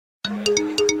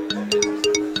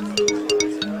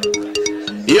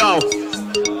Yo,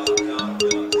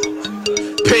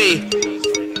 P,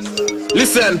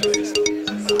 listen,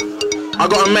 I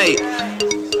got a mate,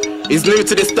 he's new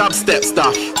to this dubstep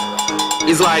stuff.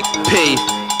 He's like, P,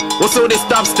 what's all this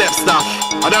dubstep stuff?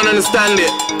 I don't understand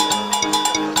it.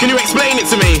 Can you explain it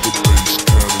to me?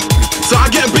 So I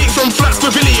get a beat from Flux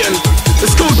Pavillion,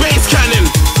 it's called bass cannon.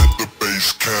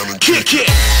 Kick it.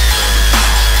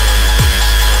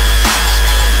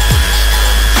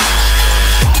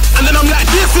 And then I'm like,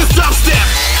 this is dubstep.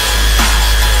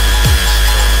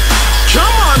 Come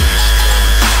on.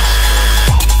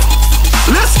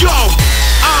 Let's go.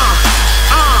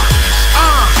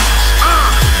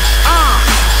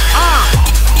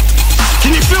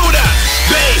 Can you feel that?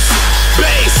 Bass,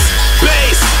 bass,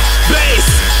 bass, bass,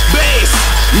 bass.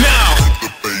 Now.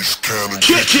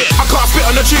 Kick it. I can't spit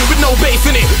on a tune with no bass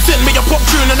in it. Send me a pop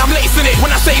tune and I'm lacing it.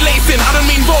 When I say lacing, I don't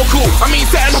mean vocal, I mean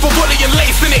setting up a volley and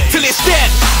lacing it till it's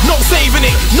dead. No saving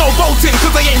it, no bolting,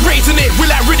 cause I ain't rating it. We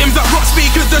like rhythms that rock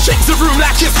speakers that shakes the room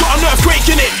like it's got an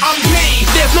earthquake in it. I'm paid,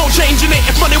 there's no changing it.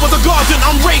 If money was a garden,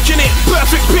 I'm raking it.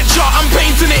 Perfect picture, I'm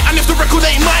painting it. And if the record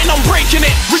ain't mine, I'm breaking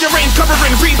it. Rearrange,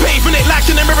 covering, repaving it. Like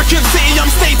an American city,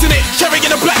 I'm stating it.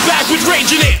 Carrying a black bag with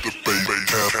rage in it.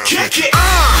 Kick it.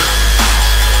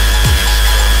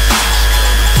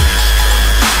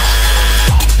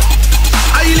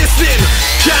 Are you listening?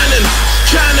 Cannon,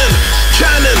 cannon,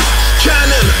 cannon,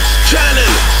 cannon,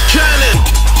 cannon, cannon.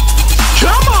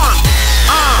 Come on.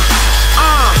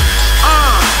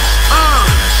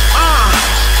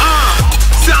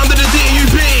 Sound of the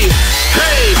DUB.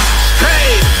 Hey,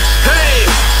 hey, hey,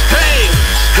 hey,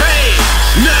 hey.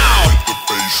 Now.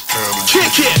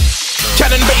 Kick it.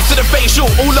 Cannon bass to the facial,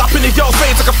 all up in the girl's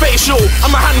face like a facial.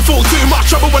 I'm a handful, too much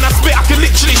trouble when I spit, I can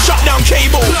literally shut down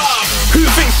cable. Who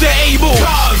thinks they're able?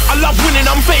 I love winning,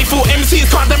 I'm faithful. MCs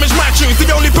can't damage my tunes. The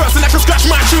only person that can scratch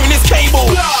my tune is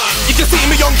cable. You can see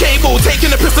me on cable,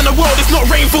 taking a piss in the world, it's not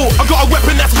rainfall. I got a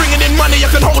weapon that's bringing in money, I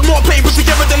can hold more paper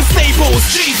together than staples.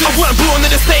 I weren't born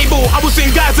in the stable, I was in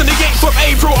guys on the 8th of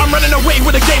April. I'm running away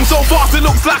with the game so fast, it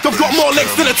looks like I've got more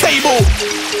legs than a table.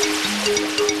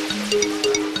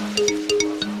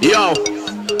 Yo,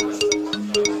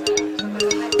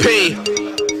 P,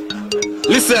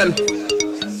 listen,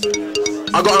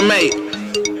 I got a mate,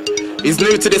 he's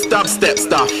new to this dubstep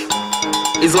stuff.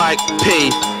 He's like, P,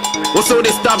 what's all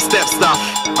this dubstep stuff?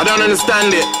 I don't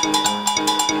understand it.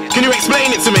 Can you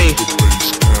explain it to me?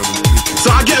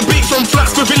 So I get a beat from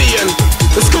Flux Pavillion,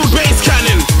 it's called bass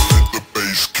cannon.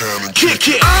 Kick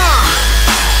it.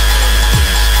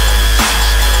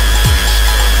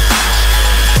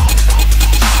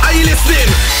 Are you listening?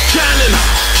 Cannon,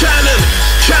 cannon,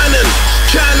 cannon,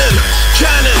 cannon,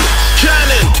 cannon,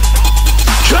 cannon.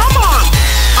 Come on.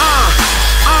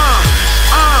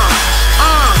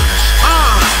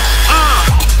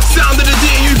 Sound of the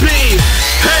DUB.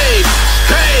 Hey,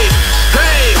 hey,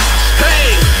 hey,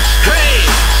 hey, hey.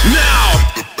 Now.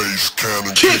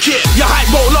 Kick it. Your hype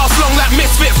won't last long like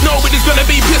misfits. Nobody's gonna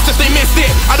be pissed if they missed it.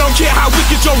 I don't care how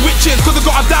wicked your witch is, cause I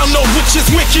gotta download which is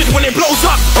wicked. When it blows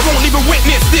up, I won't even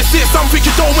witness. This is something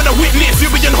you don't wanna witness. You'll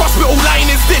be in hospital lying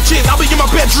in stitches, I'll be in my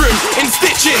bedroom in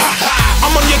stitches.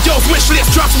 I'm on your girl's wish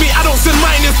list, trust me, I don't send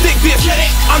mine and stick this.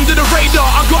 Under the radar,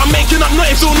 I gotta making up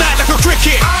noise all night like a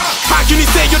cricket. How can you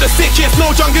say you're the sickest? No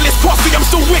jungle is posse, I'm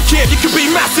still wicked. You can be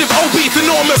massive, obese,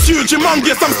 enormous, huge,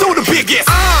 humongous, I'm still the biggest.